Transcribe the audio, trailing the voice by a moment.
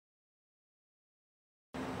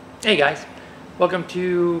Hey guys, welcome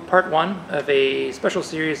to part one of a special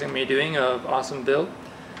series I'm going to be doing of Awesome Build,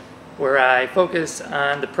 where I focus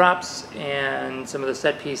on the props and some of the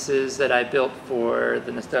set pieces that I built for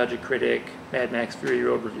the Nostalgia Critic Mad Max Fury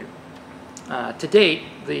Road review. To date,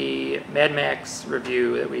 the Mad Max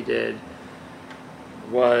review that we did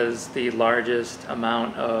was the largest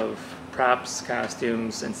amount of props,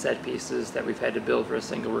 costumes, and set pieces that we've had to build for a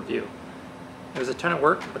single review. It was a ton of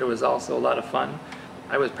work, but it was also a lot of fun.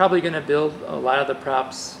 I was probably going to build a lot of the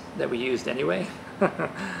props that we used anyway.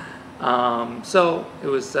 So it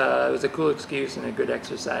was a cool excuse and a good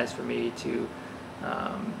exercise for me to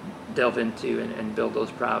delve into and build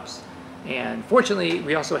those props. And fortunately,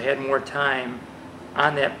 we also had more time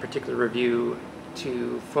on that particular review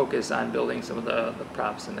to focus on building some of the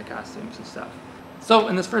props and the costumes and stuff. So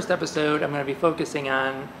in this first episode, I'm going to be focusing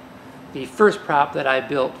on the first prop that I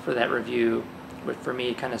built for that review, which for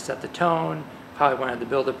me kind of set the tone, how I wanted to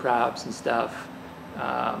build the props and stuff.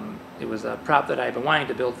 It was a prop that I've been wanting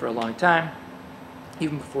to build for a long time,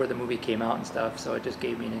 even before the movie came out and stuff, so it just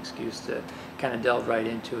gave me an excuse to kind of delve right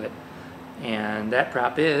into it. And that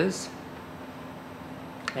prop is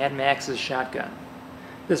Mad Max's shotgun.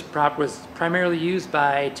 This prop was primarily used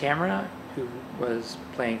by Tamara, who was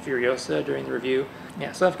playing Furiosa during the review.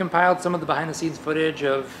 Yeah, so I've compiled some of the behind-the-scenes footage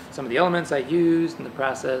of some of the elements I used in the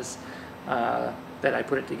process that I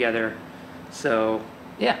put it together. So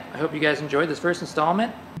yeah, I hope you guys enjoyed this first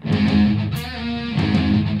installment.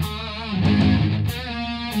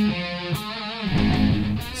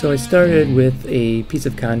 So I started with a piece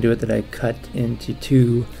of conduit that I cut into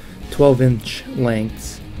two 12-inch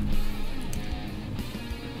lengths.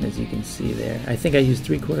 As you can see there, I think I used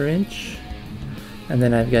 3/4 inch, and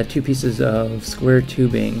then I've got two pieces of square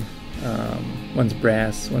tubing. One's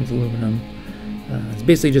brass, one's aluminum. It's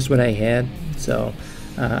basically just what I had, so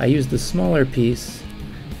I used the smaller piece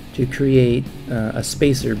to create a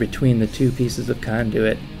spacer between the two pieces of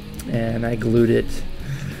conduit, and I glued it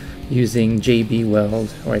using JB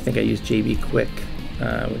Weld, or I think I used JB Quick,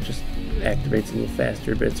 which just activates a little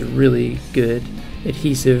faster, but it's a really good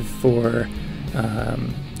adhesive for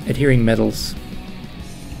adhering metals.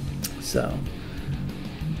 So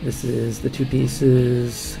this is the two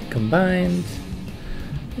pieces combined,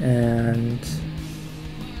 and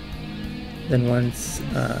then once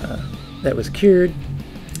that was cured,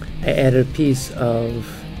 I added a piece of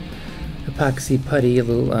epoxy putty, a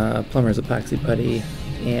little plumber's epoxy putty,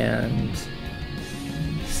 and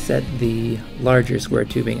set the larger square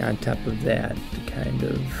tubing on top of that to kind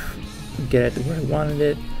of get it to where I wanted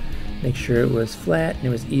it, make sure it was flat and it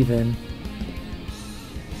was even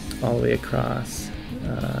all the way across,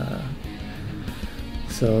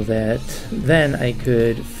 so that then I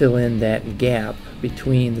could fill in that gap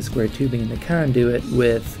between the square tubing and the conduit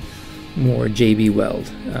with more JB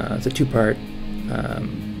Weld. It's a two-part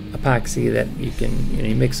epoxy that you can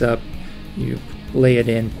you mix up, you lay it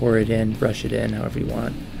in, pour it in, brush it in, however you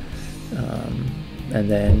want,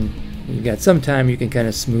 and then you've got some time you can kind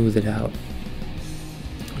of smooth it out,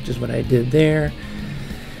 which is what I did there.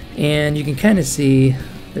 And you can kind of see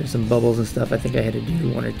there's some bubbles and stuff. I think I had to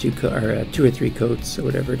do one or two or 2 or 3 coats or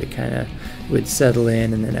whatever to kind of would settle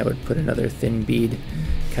in, and then I would put another thin bead,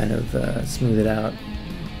 kind of smooth it out.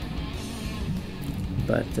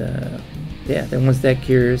 But yeah, then once that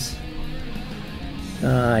cures,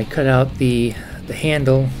 I cut out the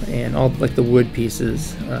handle and all like the wood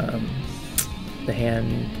pieces, the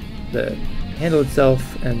handle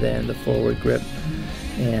itself, and then the forward grip,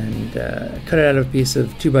 and cut it out of a piece of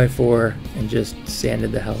 2x4 and just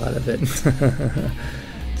sanded the hell out of it.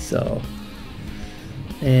 So,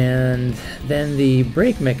 and then the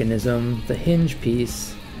brake mechanism, the hinge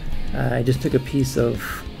piece, I just took a piece of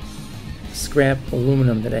scrap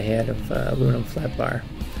aluminum that I had, of aluminum flat bar,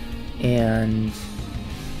 and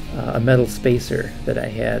a metal spacer that I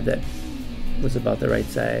had that was about the right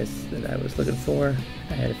size that I was looking for.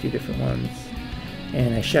 I had a few different ones,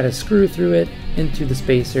 and I shot a screw through it into the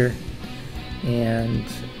spacer and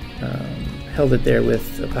held it there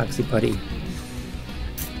with epoxy putty,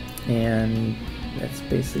 and that's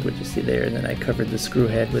basically what you see there. And then I covered the screw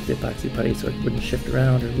head with the epoxy putty so it wouldn't shift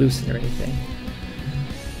around or loosen or anything.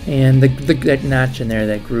 And that notch in there,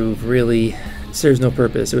 that groove, really serves no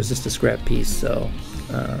purpose. It was just a scrap piece, so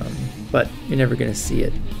but you're never going to see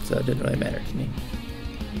it, so it didn't really matter to me.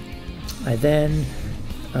 I then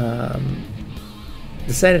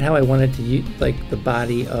decided how I wanted to use the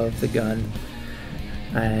body of the gun.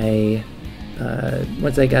 I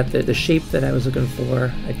once I got the shape that I was looking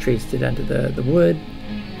for, I traced it onto the wood,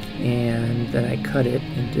 and then I cut it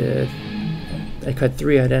into, I cut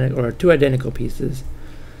two identical pieces,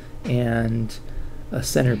 and a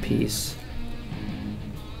centerpiece,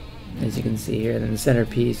 as you can see here. And then the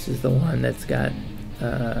centerpiece is the one that's got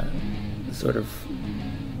sort of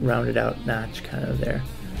rounded out notch kind of there.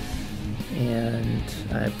 And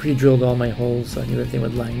I pre-drilled all my holes so I knew everything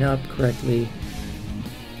would line up correctly.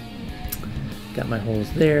 Got my holes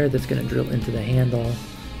there. That's going to drill into the handle.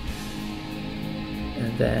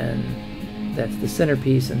 And then that's the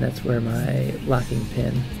centerpiece, and that's where my locking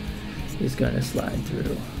pin is going to slide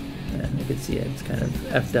through. And you can see it's kind of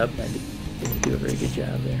effed up. I didn't do a very good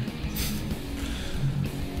job there.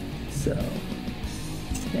 So,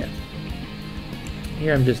 yeah.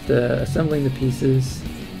 Here I'm just assembling the pieces,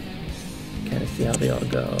 kind of see how they all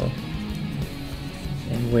go,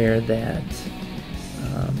 and where that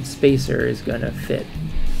spacer is going to fit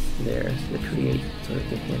there to create sort of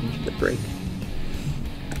the hinge, the break.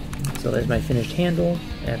 So there's my finished handle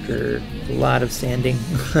after a lot of sanding.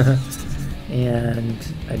 And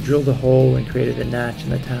I drilled a hole and created a notch in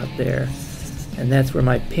the top there. And that's where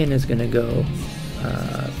my pin is going to go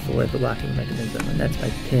for the locking mechanism. And that's my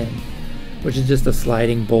pin, which is just a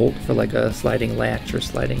sliding bolt for like a sliding latch or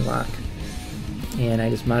sliding lock. And I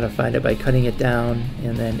just modified it by cutting it down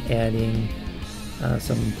and then adding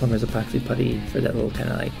some plumber's epoxy putty for that little kind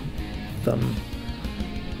of like thumb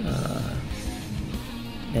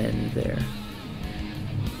end there.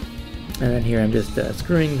 And then here I'm just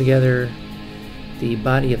screwing together the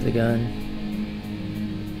body of the gun,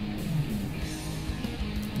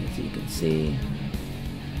 as you can see,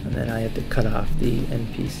 and then I have to cut off the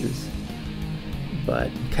end pieces.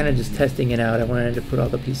 But kind of just testing it out, I wanted to put all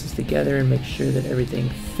the pieces together and make sure that everything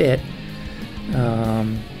fit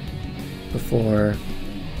before,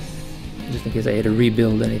 just in case I had to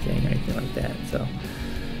rebuild anything or anything like that. So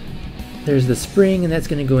there's the spring, and that's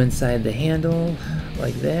going to go inside the handle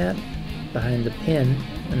like that, behind the pin,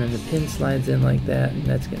 and then the pin slides in like that, and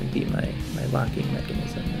that's going to be my locking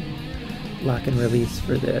mechanism. Lock and release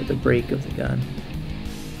for the brake of the gun.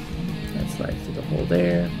 That slides through the hole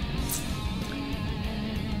there.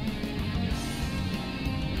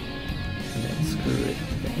 And then screw it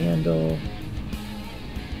to the handle.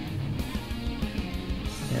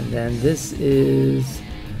 And then this is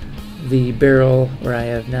the barrel where I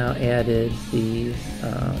have now added the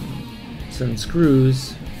some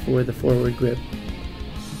screws for the forward grip,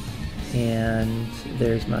 and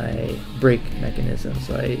there's my brake mechanism.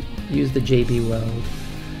 So I used the JB weld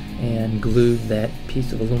and glued that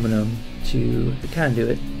piece of aluminum to the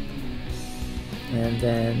conduit, and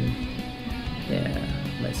then yeah,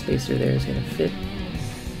 my spacer there is going to fit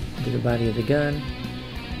into the body of the gun.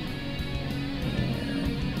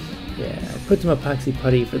 Yeah, I put some epoxy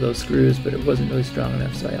putty for those screws, but it wasn't really strong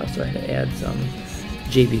enough, so I also had to add some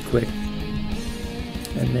JB Quick.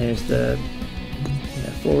 And there's the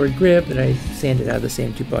forward grip that I sanded out of the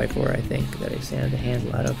same 2x4, I think, that I sanded the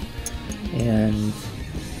handle out of. And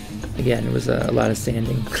again, it was a lot of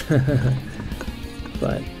sanding.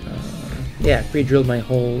 But yeah, pre-drilled my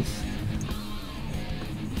holes,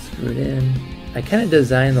 screwed in. I kind of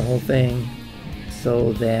designed the whole thing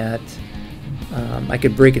so that I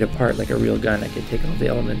could break it apart like a real gun. I could take all the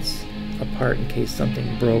elements apart in case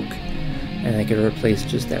something broke, and I could replace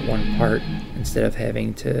just that one part instead of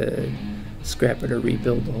having to scrap it or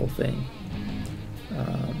rebuild the whole thing.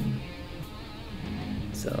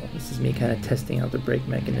 So this is me kind of testing out the brake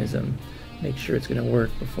mechanism, make sure it's going to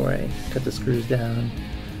work before I cut the screws down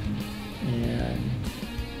and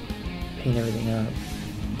paint everything up.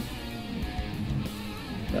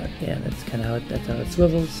 But yeah, that's kind of that's how it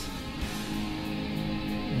swivels.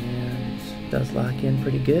 Does lock in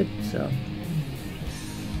pretty good, so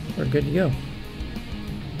we're good to go.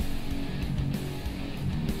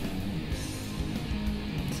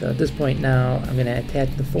 So at this point now, I'm going to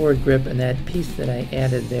attach the forward grip, and that piece that I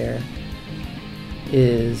added there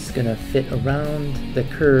is going to fit around the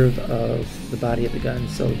curve of the body of the gun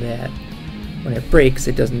so that when it breaks,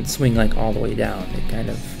 it doesn't swing like all the way down. It kind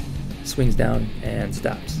of swings down and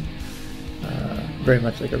stops, very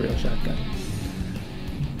much like a real shotgun.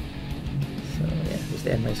 Just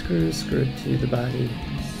add my screws, screw it to the body,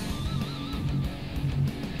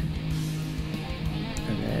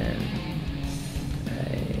 and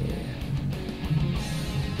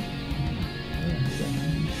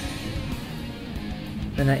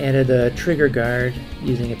then I added a trigger guard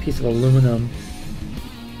using a piece of aluminum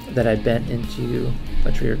that I bent into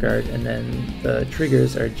a trigger guard, and then the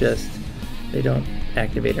triggers are just, they don't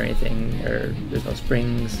activate or anything, or there's no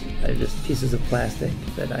springs. They're just pieces of plastic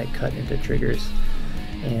that I cut into triggers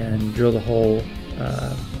and drilled a hole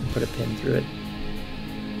and put a pin through it.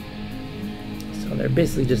 So they're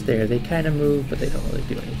basically just there. They kind of move, but they don't really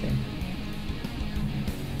do anything.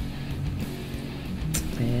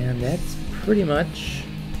 And that's pretty much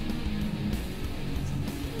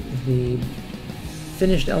the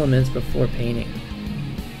finished elements before painting.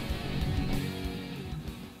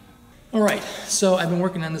 Alright, so I've been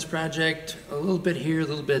working on this project a little bit here, a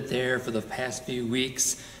little bit there for the past few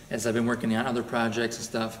weeks as I've been working on other projects and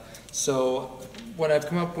stuff. So what I've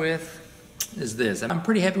come up with is this. I'm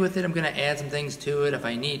pretty happy with it. I'm going to add some things to it. If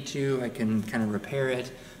I need to, I can kind of repair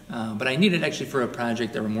it. But I need it actually for a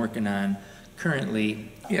project that I'm working on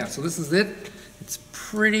currently. Yeah, so this is it. It's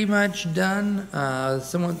pretty much done.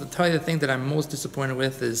 Probably the thing that I'm most disappointed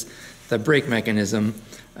with is the brake mechanism.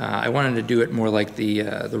 I wanted to do it more like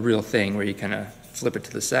the real thing, where you kind of flip it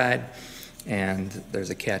to the side, and there's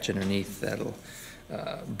a catch underneath that'll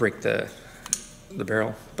break the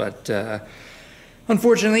barrel. But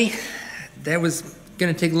unfortunately, that was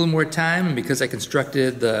going to take a little more time, and because I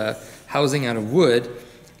constructed the housing out of wood,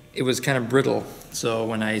 it was kind of brittle. So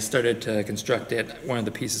when I started to construct it, one of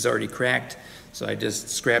the pieces already cracked, so I just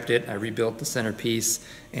scrapped it. I rebuilt the centerpiece,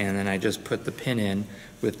 and then I just put the pin in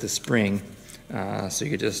with the spring, so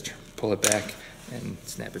you could just pull it back and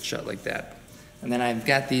snap it shut like that. And then I've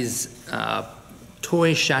got these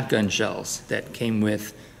toy shotgun shells that came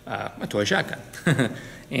with a toy shotgun.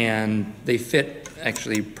 And they fit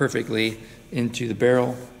actually perfectly into the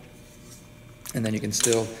barrel, and then you can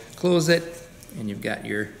still close it, and you've got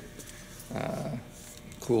your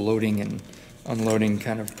cool loading and unloading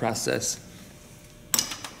kind of process.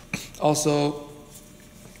 Also,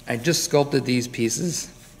 I just sculpted these pieces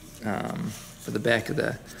for the back of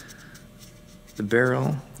the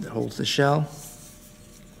barrel that holds the shell.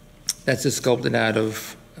 That's just sculpted out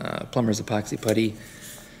of plumber's epoxy putty,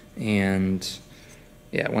 and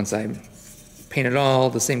yeah, once I paint it all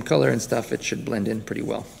the same color and stuff, it should blend in pretty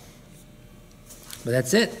well. But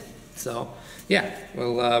that's it. So yeah,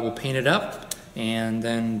 we'll paint it up, and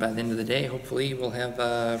then by the end of the day, hopefully we'll have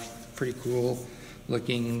a pretty cool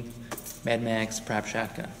looking Mad Max prop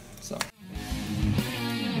shotgun. So.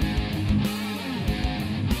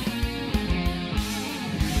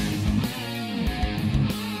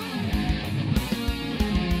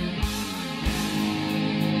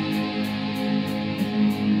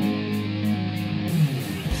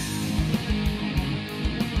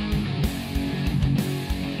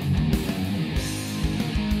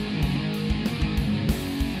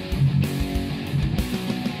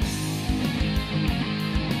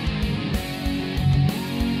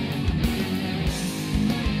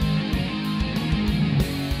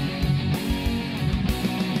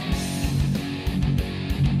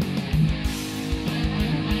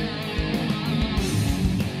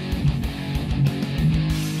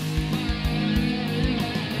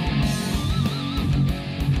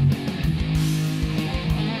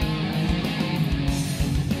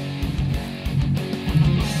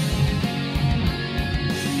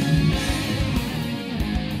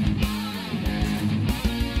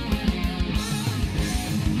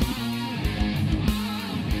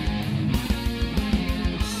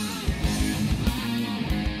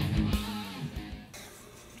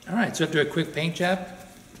 Alright, so after a quick paint job,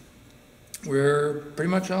 we're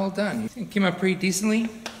pretty much all done. It came out pretty decently.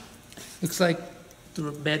 Looks like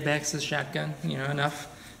the Mad Max's shotgun, you know, enough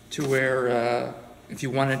to where if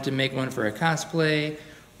you wanted to make one for a cosplay,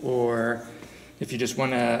 or if you just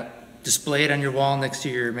want to display it on your wall next to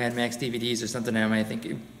your Mad Max DVDs or something, I think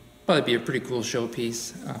it'd probably be a pretty cool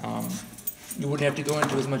showpiece. You wouldn't have to go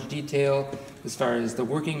into as much detail as far as the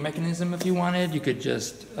working mechanism if you wanted. You could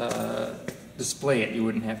just display it. You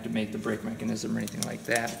wouldn't have to make the brake mechanism or anything like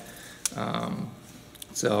that.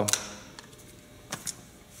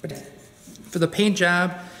 But for the paint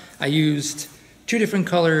job, I used two different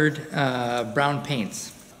colored brown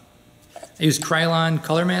paints. I used Krylon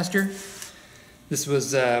Color Master. This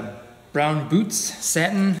was brown boots,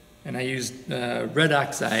 satin, and I used red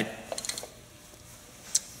oxide.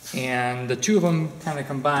 And the two of them kind of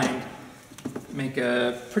combined make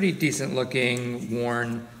a pretty decent looking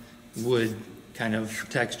worn wood kind of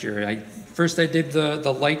texture. First I did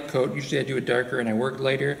the light coat. Usually I do it darker and I work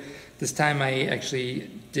lighter. This time I actually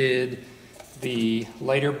did the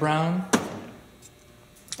lighter brown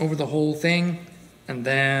over the whole thing, and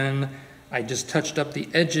then I just touched up the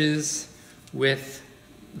edges with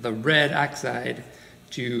the red oxide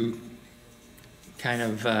to kind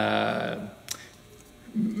of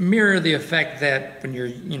mirror the effect that when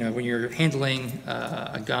you're handling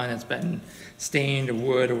a gun that's been stained or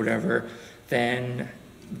wood or whatever, then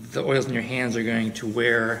the oils in your hands are going to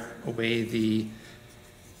wear away the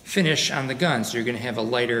finish on the gun. So you're going to have a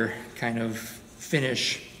lighter kind of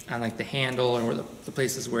finish on like the handle or the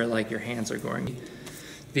places where like your hands are going.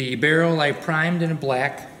 The barrel I primed in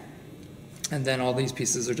black, And then all these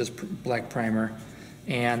pieces are just black primer.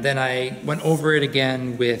 And then I went over it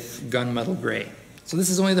again with gunmetal gray. So this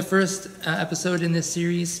is only the first episode in this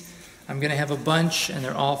series. I'm gonna have a bunch, and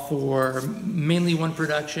they're all for mainly one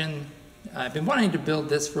production. I've been wanting to build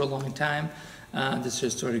this for a long time. This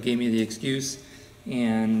just sort of gave me the excuse,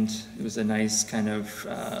 and it was a nice kind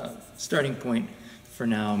of starting point for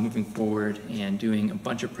now moving forward and doing a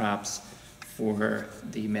bunch of props for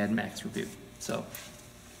the Mad Max review. So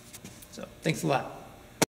thanks a lot.